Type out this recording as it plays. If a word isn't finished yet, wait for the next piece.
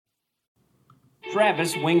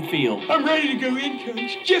Travis Wingfield. I'm ready to go in,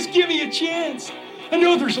 Coach. Just give me a chance. I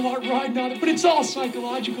know there's a lot riding on it, but it's all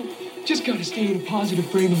psychological. Just got to stay in a positive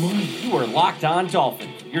frame of mind. You are Locked On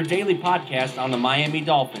Dolphins, your daily podcast on the Miami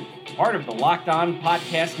Dolphins, part of the Locked On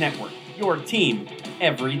Podcast Network, your team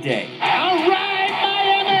every day. All right,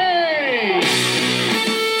 Miami!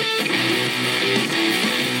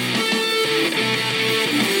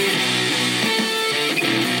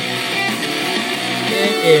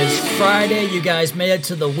 It is Friday. You guys made it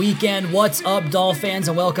to the weekend. What's up, Dolphins,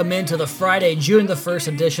 and welcome into the Friday, June the 1st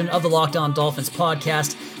edition of the Locked On Dolphins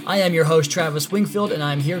podcast. I am your host, Travis Wingfield, and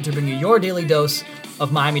I'm here to bring you your daily dose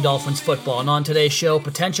of Miami Dolphins football. And on today's show,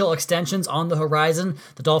 potential extensions on the horizon.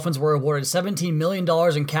 The Dolphins were awarded $17 million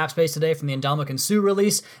in cap space today from the Ndamukong Suh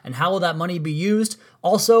release, and how will that money be used?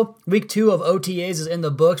 Also, week 2 of OTAs is in the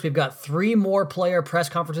books. We've got 3 more player press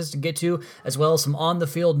conferences to get to, as well as some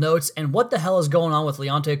on-the-field notes, and what the hell is going on with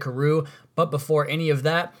Leonte Carroo. But before any of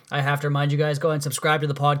that, I have to remind you guys, go ahead and subscribe to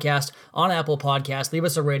the podcast on Apple Podcasts. Leave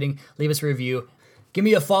us a rating, leave us a review. Give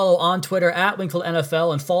me a follow on Twitter at Wingfield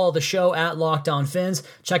NFL and follow the show at Locked On Fins.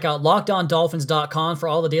 Check out LockedOnDolphins.com for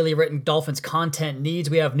all the daily written Dolphins content needs.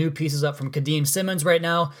 We have new pieces up from Kadeem Simmons right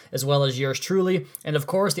now, as well as yours truly. And of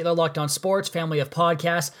course, the other Locked On Sports family of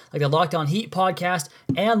podcasts, like the Locked On Heat podcast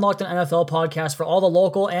and Locked On NFL podcast for all the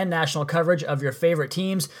local and national coverage of your favorite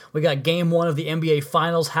teams. We got Game 1 of the NBA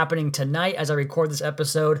Finals happening tonight as I record this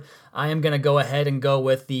episode. I am going to go ahead and go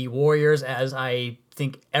with the Warriors, as I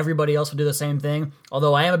think everybody else will do the same thing.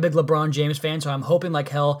 Although I am a big LeBron James fan, so I'm hoping like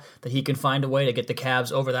hell that he can find a way to get the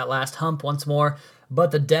Cavs over that last hump once more.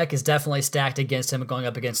 But the deck is definitely stacked against him going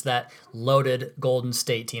up against that loaded Golden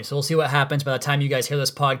State team. So we'll see what happens. By the time you guys hear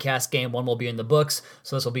this podcast, Game 1 will be in the books.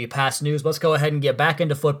 So this will be past news. Let's go ahead and get back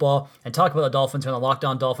into football and talk about the Dolphins on the Locked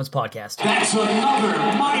On Dolphins podcast. That's another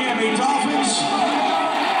Miami Dolphins.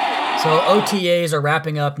 So OTAs are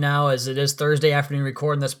wrapping up now, as it is Thursday afternoon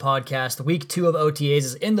recording this podcast. Week 2 of OTAs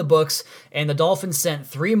is in the books, and the Dolphins sent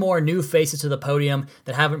 3 more new faces to the podium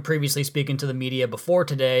that haven't previously spoken to the media before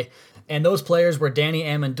today. And those players were Danny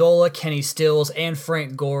Amendola, Kenny Stills, and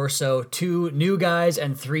Frank Gore. So 2 new guys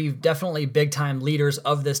and 3 definitely big-time leaders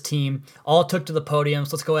of this team all took to the podium.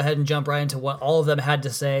 So let's go ahead and jump right into what all of them had to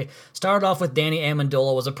say. Started off with Danny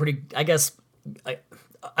Amendola. Was a pretty, I guess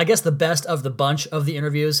the best of the bunch of the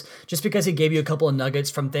interviews, just because he gave you a couple of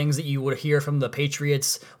nuggets from things that you would hear from the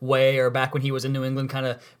Patriots way, or back when he was in New England, kind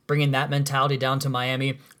of bringing that mentality down to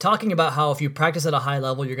Miami, talking about how if you practice at a high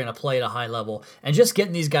level, you're going to play at a high level, and just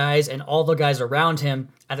getting these guys and all the guys around him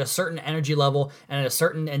at a certain energy level and at a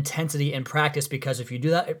certain intensity in practice, because if you do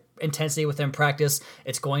that intensity within practice,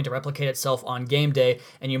 it's going to replicate itself on game day,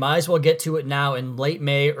 and you might as well get to it now in late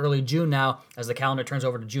May, early June now, as the calendar turns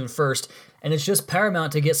over to June 1st, and it's just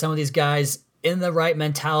paramount to get some of these guys in the right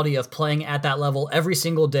mentality of playing at that level every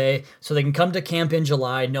single day so they can come to camp in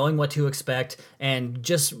July knowing what to expect and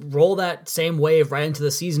just roll that same wave right into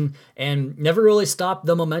the season and never really stop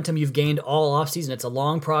the momentum you've gained all offseason. It's a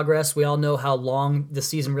long progress. We all know how long the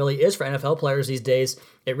season really is for NFL players these days.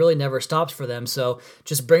 It really never stops for them. So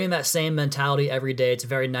just bringing that same mentality every day, it's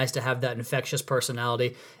very nice to have that infectious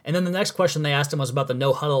personality. And then the next question they asked him was about the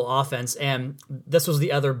no-huddle offense. And this was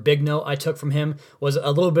the other big note I took from him, was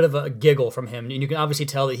a little bit of a giggle from him. And you can obviously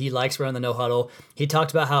tell that he likes running the no-huddle. He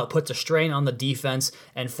talked about how it puts a strain on the defense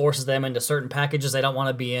and forces them into certain packages they don't want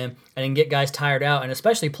to be in and can get guys tired out. And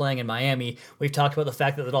especially playing in Miami, we've talked about the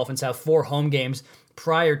fact that the Dolphins have 4 home games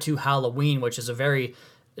prior to Halloween, which is a very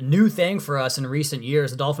new thing for us in recent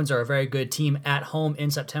years. The Dolphins are a very good team at home in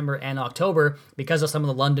September and October because of some of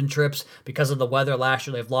the London trips, because of the weather last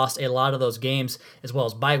year. They've lost a lot of those games, as well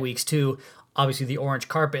as bye weeks too. Obviously, the orange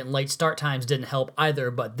carpet and late start times didn't help either,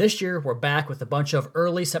 but this year we're back with a bunch of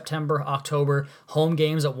early September, October home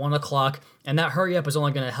games at 1 o'clock, and that hurry up is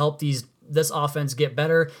only going to help this offense get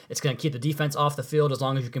better. It's going to keep the defense off the field as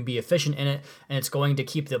long as you can be efficient in it, and it's going to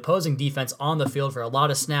keep the opposing defense on the field for a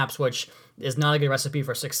lot of snaps, which is not a good recipe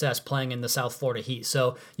for success playing in the South Florida heat.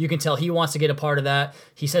 So you can tell he wants to get a part of that.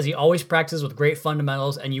 He says he always practices with great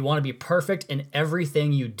fundamentals, and you want to be perfect in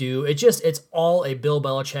everything you do. It's all a Bill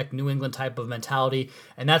Belichick, New England type of mentality,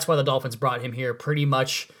 and that's why the Dolphins brought him here. Pretty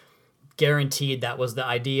much guaranteed that was the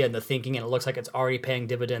idea and the thinking, and it looks like it's already paying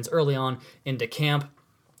dividends early on into camp.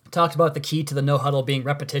 Talked about the key to the no-huddle being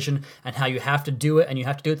repetition and how you have to do it, and you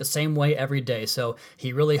have to do it the same way every day. So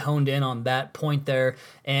he really honed in on that point there,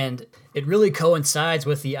 and it really coincides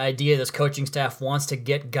with the idea this coaching staff wants to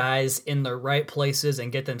get guys in the right places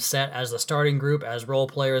and get them set as the starting group, as role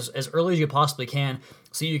players, as early as you possibly can,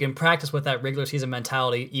 so you can practice with that regular season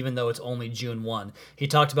mentality even though it's only June 1. He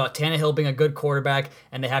talked about Tannehill being a good quarterback,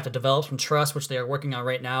 and they have to develop some trust, which they are working on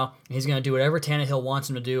right now. And he's going to do whatever Tannehill wants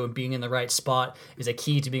him to do, and being in the right spot is a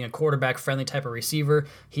key to being a quarterback-friendly type of receiver.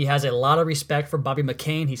 He has a lot of respect for Bobby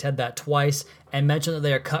McCain. He's said that twice, and mentioned that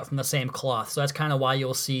they are cut from the same cloth. So that's kind of why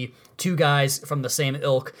you'll see two guys from the same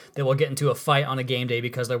ilk that will get into a fight on a game day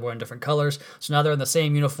because they're wearing different colors. So now they're in the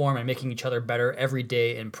same uniform and making each other better every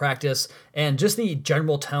day in practice. And just the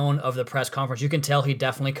general tone of the press conference, you can tell he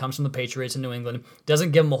definitely comes from the Patriots in New England.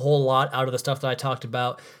 Doesn't give him a whole lot out of the stuff that I talked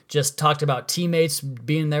about. Just talked about teammates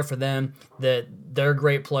being there for them, that they're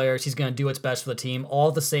great players. He's going to do what's best for the team.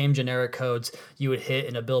 All the same generic codes you would hit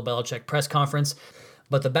in a Bill Belichick press conference.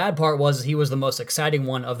 But the bad part was he was the most exciting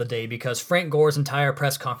one of the day because Frank Gore's entire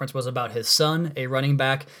press conference was about his son, a running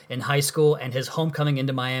back in high school, and his homecoming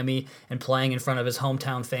into Miami and playing in front of his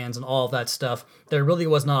hometown fans and all of that stuff. There really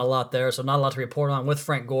was not a lot there, so not a lot to report on with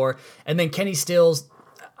Frank Gore. And then Kenny Stills,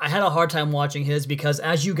 I had a hard time watching his because,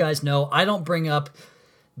 as you guys know, I don't bring up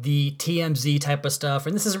the TMZ type of stuff,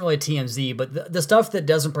 and this isn't really TMZ, but the stuff that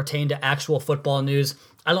doesn't pertain to actual football news,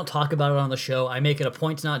 I don't talk about it on the show. I make it a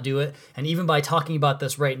point to not do it, and even by talking about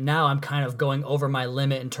this right now, I'm kind of going over my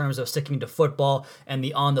limit in terms of sticking to football and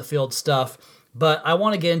the on-the-field stuff. But I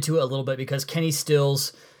want to get into it a little bit because Kenny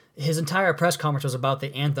Stills, his entire press conference was about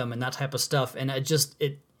the anthem and that type of stuff, and I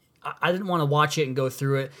didn't want to watch it and go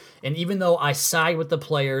through it. And even though I side with the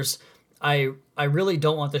players, I really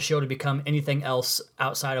don't want the show to become anything else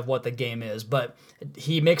outside of what the game is. But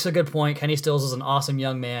he makes a good point. Kenny Stills is an awesome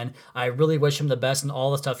young man. I really wish him the best in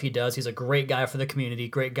all the stuff he does. He's a great guy for the community,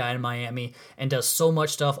 great guy in Miami, and does so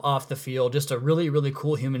much stuff off the field. Just a really, really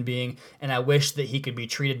cool human being. And I wish that he could be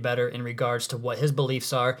treated better in regards to what his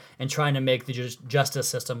beliefs are and trying to make the justice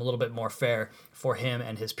system a little bit more fair for him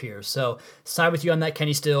and his peers. So side with you on that,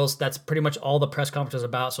 Kenny Stills. That's pretty much all the press conference is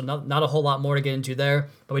about. So not a whole lot more to get into there.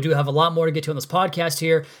 But we do have a lot more to get to on this podcast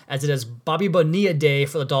here, as it is Bobby Bonilla Day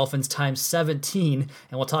for the Dolphins times 17. And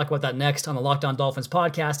we'll talk about that next on the Locked On Dolphins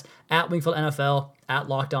podcast at Wingfield NFL at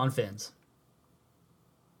Locked On Fins.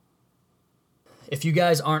 If you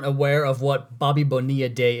guys aren't aware of what Bobby Bonilla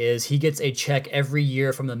Day is, he gets a check every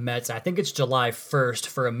year from the Mets. I think it's July 1st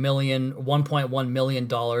for $1.1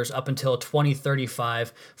 million up until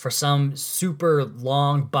 2035 for some super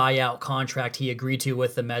long buyout contract he agreed to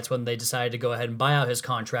with the Mets when they decided to go ahead and buy out his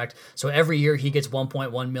contract. So every year he gets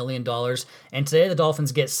 $1.1 million. And today the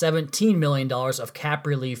Dolphins get $17 million of cap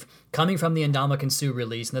relief coming from the Ndamukong Suh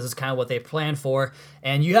release, and this is kind of what they plan for.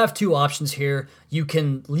 And you have two options here. You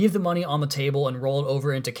can leave the money on the table and roll it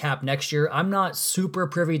over into cap next year. I'm not super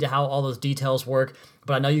privy to how all those details work,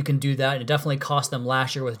 but I know you can do that, and it definitely cost them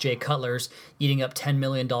last year with Jay Cutler's eating up $10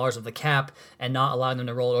 million of the cap and not allowing them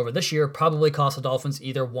to roll it over this year. Probably cost the Dolphins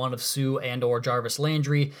either one of Suh and or Jarvis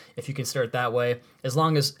Landry, if you consider it that way, as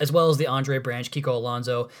well as the Andre Branch, Kiko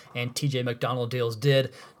Alonso, and TJ McDonald deals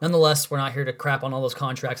did. Nonetheless, we're not here to crap on all those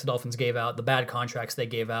contracts the Dolphins gave out, the bad contracts they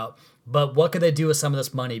gave out. But what could they do with some of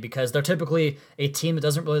this money? Because they're typically a team that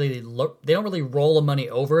they don't really roll the money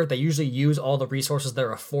over. They usually use all the resources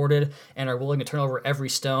they're afforded and are willing to turn over every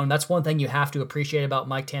stone. That's one thing you have to appreciate about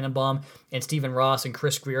Mike Tannenbaum and Stephen Ross and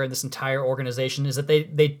Chris Grier and this entire organization is that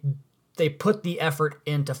they put the effort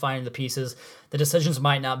into finding the pieces. The decisions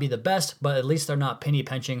might not be the best, but at least they're not penny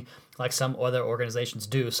pinching like some other organizations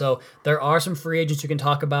do. So there are some free agents you can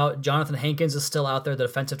talk about. Jonathan Hankins is still out there, the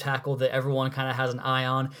defensive tackle that everyone kind of has an eye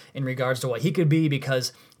on in regards to what he could be,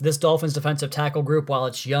 because this Dolphins defensive tackle group, while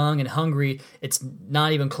it's young and hungry, it's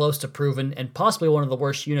not even close to proven and possibly one of the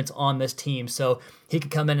worst units on this team. So he could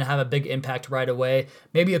come in and have a big impact right away.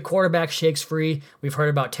 Maybe a quarterback shakes free. We've heard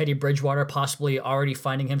about Teddy Bridgewater possibly already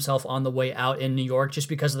finding himself on the way out in New York just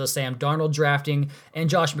because of the Sam Darnold drafting, and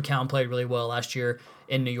Josh McCown played really well last year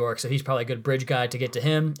in New York, so he's probably a good bridge guy to get to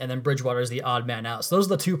him, and then Bridgewater is the odd man out. So those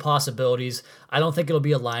are the two possibilities. I don't think it'll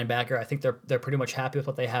be a linebacker. I think they're pretty much happy with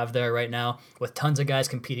what they have there right now, with tons of guys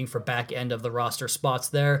competing for back end of the roster spots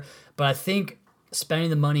there. But I think spending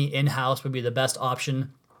the money in-house would be the best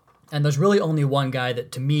option. And there's really only one guy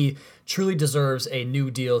that, to me, truly deserves a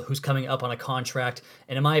new deal who's coming up on a contract.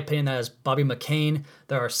 And in my opinion, that is Bobby McCain.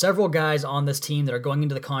 There are several guys on this team that are going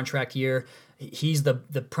into the contract year. He's the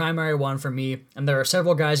primary one for me. And there are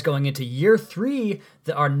several guys going into year 3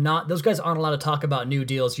 that are not, those guys aren't allowed to talk about new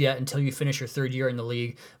deals yet until you finish your third year in the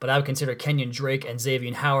league. But I would consider Kenyon Drake and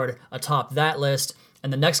Xavier Howard atop that list.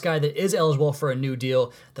 And the next guy that is eligible for a new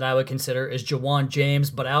deal that I would consider is Jawan James,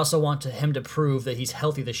 but I also want him to prove that he's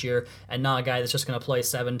healthy this year and not a guy that's just going to play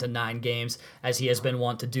 7 to 9 games as he has been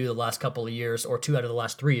wont to do the last couple of years, or 2 out of the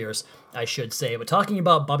last 3 years, I should say. But talking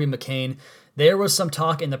about Bobby McCain, there was some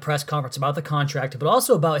talk in the press conference about the contract, but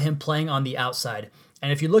also about him playing on the outside.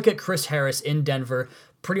 And if you look at Chris Harris in Denver,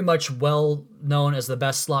 pretty much well known as the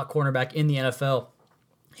best slot cornerback in the NFL,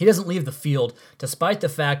 he doesn't leave the field, despite the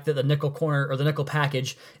fact that the nickel corner or the nickel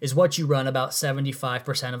package is what you run about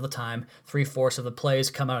 75% of the time. 3/4 of the plays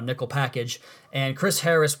come out of nickel package. And Chris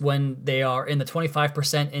Harris, when they are in the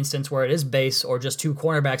 25% instance where it is base or just 2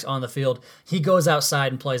 cornerbacks on the field, he goes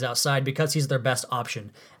outside and plays outside because he's their best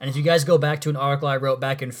option. And if you guys go back to an article I wrote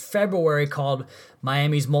back in February called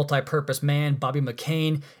Miami's Multi-Purpose Man, Bobby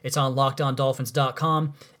McCain, it's on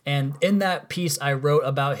LockedOnDolphins.com. And in that piece, I wrote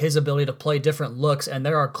about his ability to play different looks, and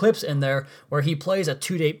there are clips in there where he plays a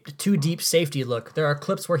two deep safety look. There are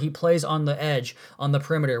clips where he plays on the edge, on the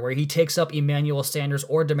perimeter, where he takes up Emmanuel Sanders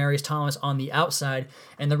or Demaryius Thomas on the outside.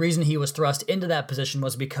 And the reason he was thrust into that position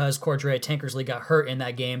was because Cordrea Tankersley got hurt in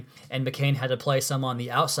that game, and McCain had to play some on the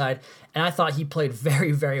outside. And I thought he played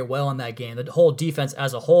very, very well in that game. The whole defense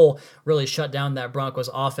as a whole really shut down that Broncos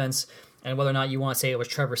offense. And whether or not you want to say it was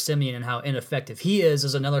Trevor Siemian and how ineffective he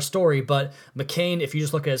is another story. But McCain, if you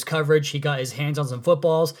just look at his coverage, he got his hands on some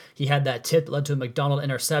footballs. He had that tip that led to a McDonald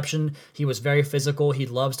interception. He was very physical. He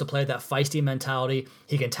loves to play that feisty mentality.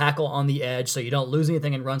 He can tackle on the edge, so you don't lose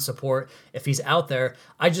anything in run support if he's out there.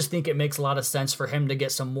 I just think it makes a lot of sense for him to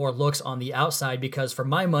get some more looks on the outside because for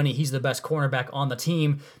my money, he's the best cornerback on the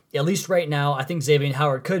team. At least right now, I think Xavier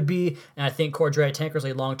Howard could be, and I think Cordrea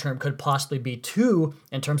Tankersley long-term could possibly be too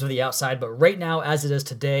in terms of the outside. But right now, as it is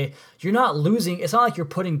today, you're not losing. It's not like you're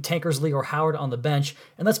putting Tankersley or Howard on the bench.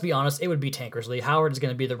 And let's be honest, it would be Tankersley. Howard is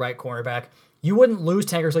going to be the right cornerback. You wouldn't lose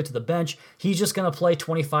Tankersley to the bench. He's just going to play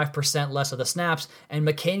 25% less of the snaps, and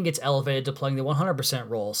McCain gets elevated to playing the 100%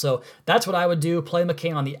 role. So that's what I would do, play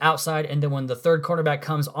McCain on the outside, and then when the third cornerback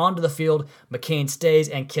comes onto the field, McCain stays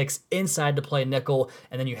and kicks inside to play nickel,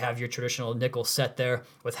 and then you have your traditional nickel set there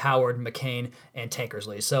with Howard, McCain, and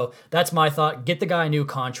Tankersley. So that's my thought. Get the guy a new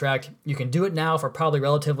contract. You can do it now for probably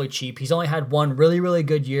relatively cheap. He's only had one really, really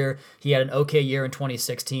good year. He had an okay year in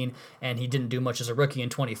 2016, and he didn't do much as a rookie in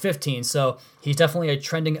 2015. So he's definitely a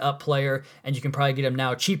trending up player, and you can probably get him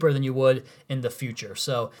now cheaper than you would in the future.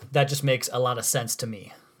 So that just makes a lot of sense to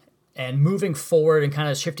me. And moving forward and kind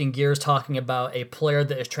of shifting gears, talking about a player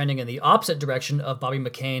that is trending in the opposite direction of Bobby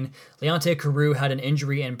McCain, Leonte Carroo had an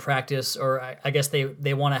injury in practice, or I guess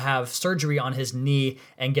they want to have surgery on his knee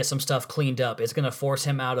and get some stuff cleaned up. It's going to force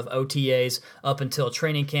him out of OTAs up until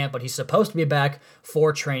training camp, but he's supposed to be back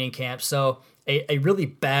for training camp. So a really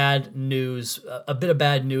bad news, a bit of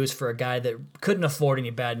bad news for a guy that couldn't afford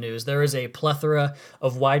any bad news. There is a plethora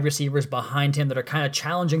of wide receivers behind him that are kind of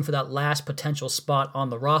challenging for that last potential spot on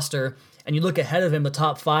the roster. And you look ahead of him, the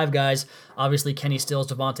top 5 guys, obviously Kenny Stills,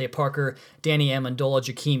 Devontae Parker, Danny Amendola,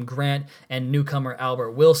 Jakeem Grant, and newcomer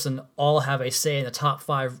Albert Wilson all have a say in the top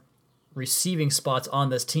 5 receiving spots on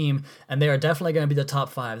this team, and they are definitely going to be the top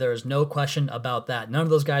 5. There is no question about that. None of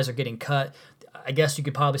those guys are getting cut. I guess you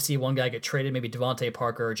could probably see one guy get traded, maybe Devontae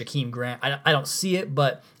Parker or Jakeem Grant. I don't see it,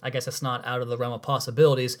 but I guess it's not out of the realm of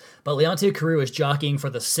possibilities. But Leonte Carroo is jockeying for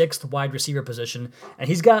the 6th wide receiver position, and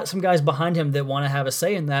he's got some guys behind him that want to have a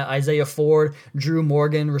say in that. Isaiah Ford, Drew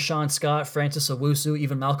Morgan, Rashawn Scott, Francis Owusu,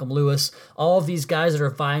 even Malcolm Lewis. All of these guys that are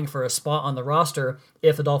vying for a spot on the roster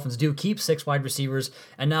if the Dolphins do keep 6 wide receivers.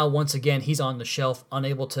 And now, once again, he's on the shelf,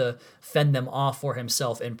 unable to fend them off for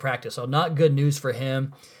himself in practice. So not good news for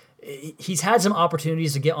him. He's had some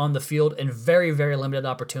opportunities to get on the field and very, very limited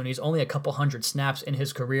opportunities, only a couple hundred snaps in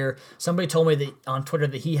his career. Somebody told me that on Twitter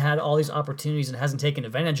that he had all these opportunities and hasn't taken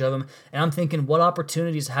advantage of them. And I'm thinking, what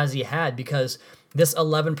opportunities has he had? Because this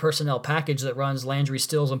 11 personnel package that runs Landry,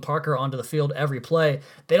 Stills, and Parker onto the field every play,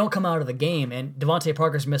 they don't come out of the game. And Devontae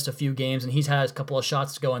Parker's missed a few games, and he's had a couple of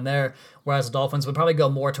shots to go in there, whereas the Dolphins would probably go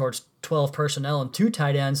more towards 12 personnel and 2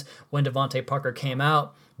 tight ends when Devontae Parker came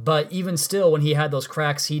out. But even still, when he had those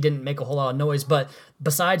cracks, he didn't make a whole lot of noise. But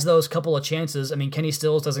besides those couple of chances, I mean, Kenny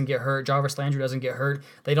Stills doesn't get hurt. Jarvis Landry doesn't get hurt.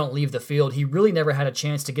 They don't leave the field. He really never had a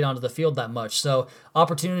chance to get onto the field that much. So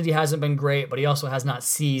opportunity hasn't been great, but he also has not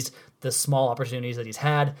seized the small opportunities that he's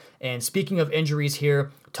had. And speaking of injuries here,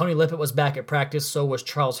 Tony Lippett was back at practice, so was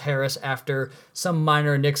Charles Harris after some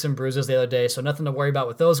minor nicks and bruises the other day, so nothing to worry about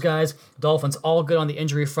with those guys. Dolphins all good on the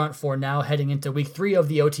injury front for now, heading into week 3 of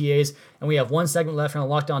the OTAs, and we have one segment left on the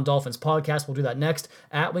Locked On Dolphins podcast. We'll do that next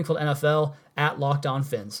at Wingfield NFL, at Locked On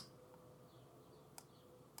Fins.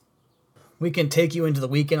 we can take you into the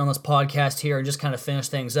weekend on this podcast here and just kind of finish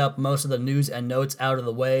things up. Most of the news and notes out of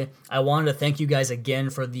the way. I wanted to thank you guys again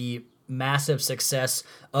for the massive success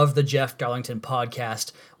of the Jeff Darlington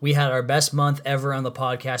podcast. We had our best month ever on the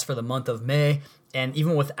podcast for the month of May. And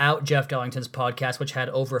even without Jeff Darlington's podcast, which had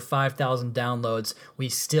over 5,000 downloads, we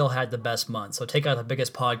still had the best month. So take out the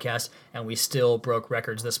biggest podcast, and we still broke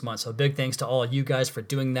records this month. So big thanks to all of you guys for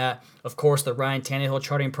doing that. Of course, the Ryan Tannehill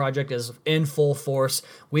charting project is in full force.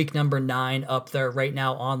 Week number 9 up there right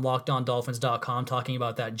now on LockedOnDolphins.com, talking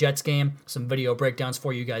about that Jets game. Some video breakdowns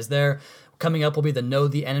for you guys there. Coming up will be the Know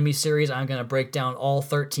the Enemy series. I'm going to break down all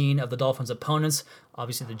 13 of the Dolphins' opponents,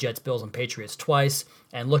 obviously the Jets, Bills, and Patriots twice,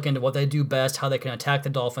 and look into what they do best, how they can attack the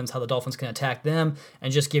Dolphins, how the Dolphins can attack them,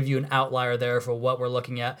 and just give you an outlier there for what we're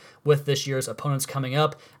looking at with this year's opponents coming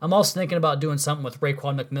up. I'm also thinking about doing something with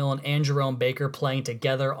Raekwon McMillan and Jerome Baker playing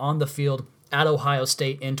together on the field at Ohio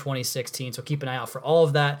State in 2016. So keep an eye out for all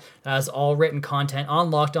of that. That is all written content on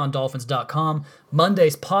LockedOnDolphins.com.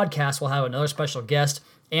 Monday's podcast will have another special guest.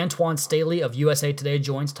 Antoine Staley of USA Today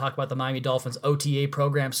joins to talk about the Miami Dolphins OTA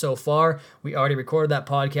program so far. We already recorded that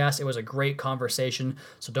podcast. It was a great conversation,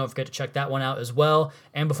 so don't forget to check that one out as well.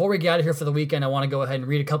 And before we get out of here for the weekend, I want to go ahead and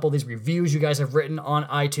read a couple of these reviews you guys have written on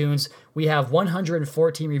iTunes. We have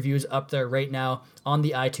 114 reviews up there right now on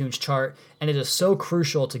the iTunes chart, and it is so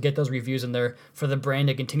crucial to get those reviews in there for the brand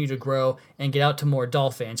to continue to grow and get out to more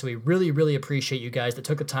Dolphin fans. So we really, really appreciate you guys that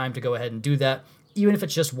took the time to go ahead and do that. Even if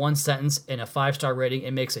it's just one sentence and a 5-star rating,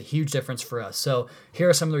 it makes a huge difference for us. So here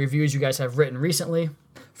are some of the reviews you guys have written recently.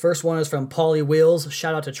 First one is from Paulie Wheels.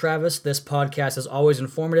 Shout out to Travis. This podcast is always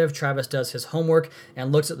informative. Travis does his homework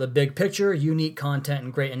and looks at the big picture, unique content,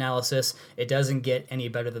 and great analysis. It doesn't get any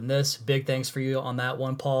better than this. Big thanks for you on that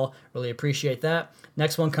one, Paul. Really appreciate that.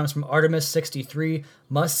 Next one comes from Artemis63.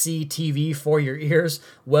 Must-see TV for your ears.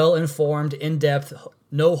 Well-informed, in-depth,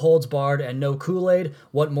 no holds barred, and no Kool-Aid.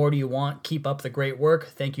 What more do you want? Keep up the great work.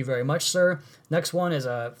 Thank you very much, sir. Next one is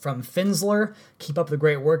from Finsler. Keep up the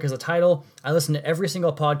great work is a title. I listen to every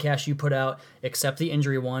single podcast you put out except the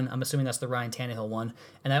injury one. I'm assuming that's the Ryan Tannehill one.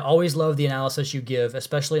 And I always love the analysis you give,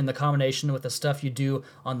 especially in the combination with the stuff you do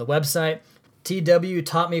on the website. TW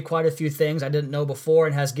taught me quite a few things I didn't know before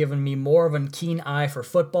and has given me more of a keen eye for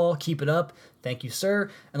football. Keep it up. Thank you,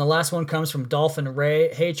 sir. And the last one comes from Dolphin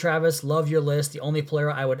Ray. Hey, Travis, love your list. The only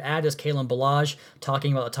player I would add is Kalen Ballage,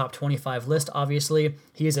 talking about the top 25 list, obviously.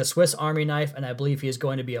 He is a Swiss Army knife, and I believe he is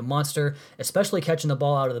going to be a monster, especially catching the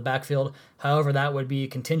ball out of the backfield. However, that would be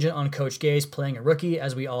contingent on Coach Gase playing a rookie.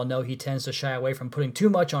 As we all know, he tends to shy away from putting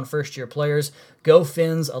too much on first-year players. Go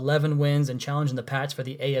Fins, 11 wins, and challenging the Pats for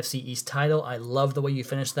the AFC East title. I love the way you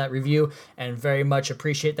finished that review, and very much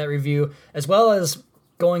appreciate that review, as well as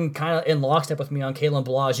going kind of in lockstep with me on Kalen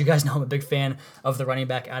Ballage. You guys know I'm a big fan of the running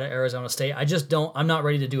back out of Arizona State. I'm not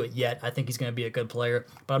ready to do it yet. I think he's going to be a good player,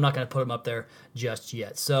 but I'm not going to put him up there just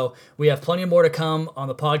yet. So we have plenty more to come on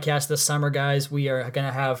the podcast this summer, guys. We are going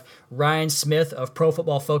to have Ryan Smith of Pro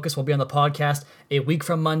Football Focus will be on the podcast a week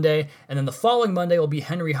from Monday, and then the following Monday will be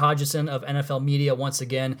Henry Hodgson of NFL Media once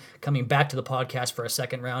again coming back to the podcast for a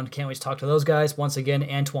second round. Can't wait to talk to those guys. Once again,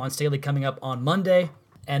 Antoine Staley coming up on Monday.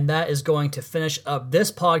 And that is going to finish up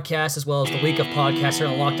this podcast as well as the week of podcasts here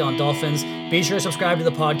on Locked On Dolphins. Be sure to subscribe to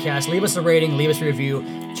the podcast, leave us a rating, leave us a review.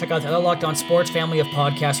 Check out the other Locked On Sports family of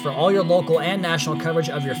podcasts for all your local and national coverage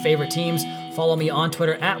of your favorite teams. Follow me on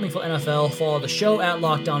Twitter at LeafleNFL. Follow the show at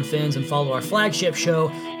Locked On Fins, and follow our flagship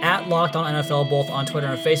show at Locked On NFL, both on Twitter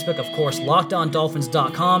and Facebook. Of course,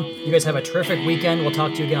 LockedOnDolphins.com. You guys have a terrific weekend. We'll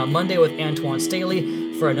talk to you again on Monday with Antoine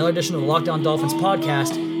Staley for another edition of the Locked On Dolphins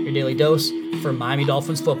podcast, your daily dose for Miami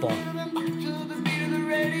Dolphins football.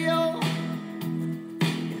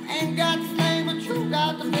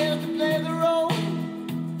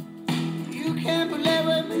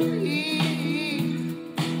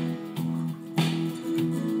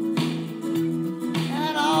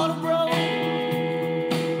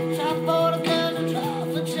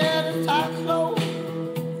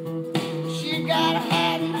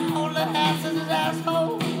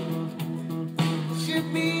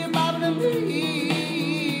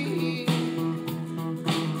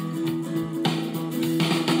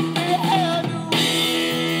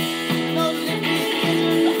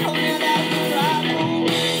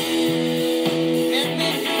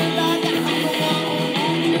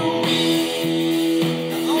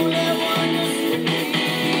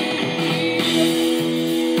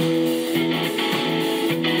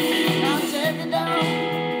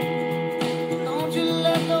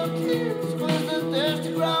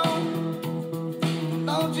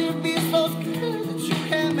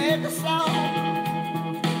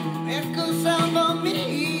 Make a sound for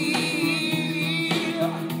me.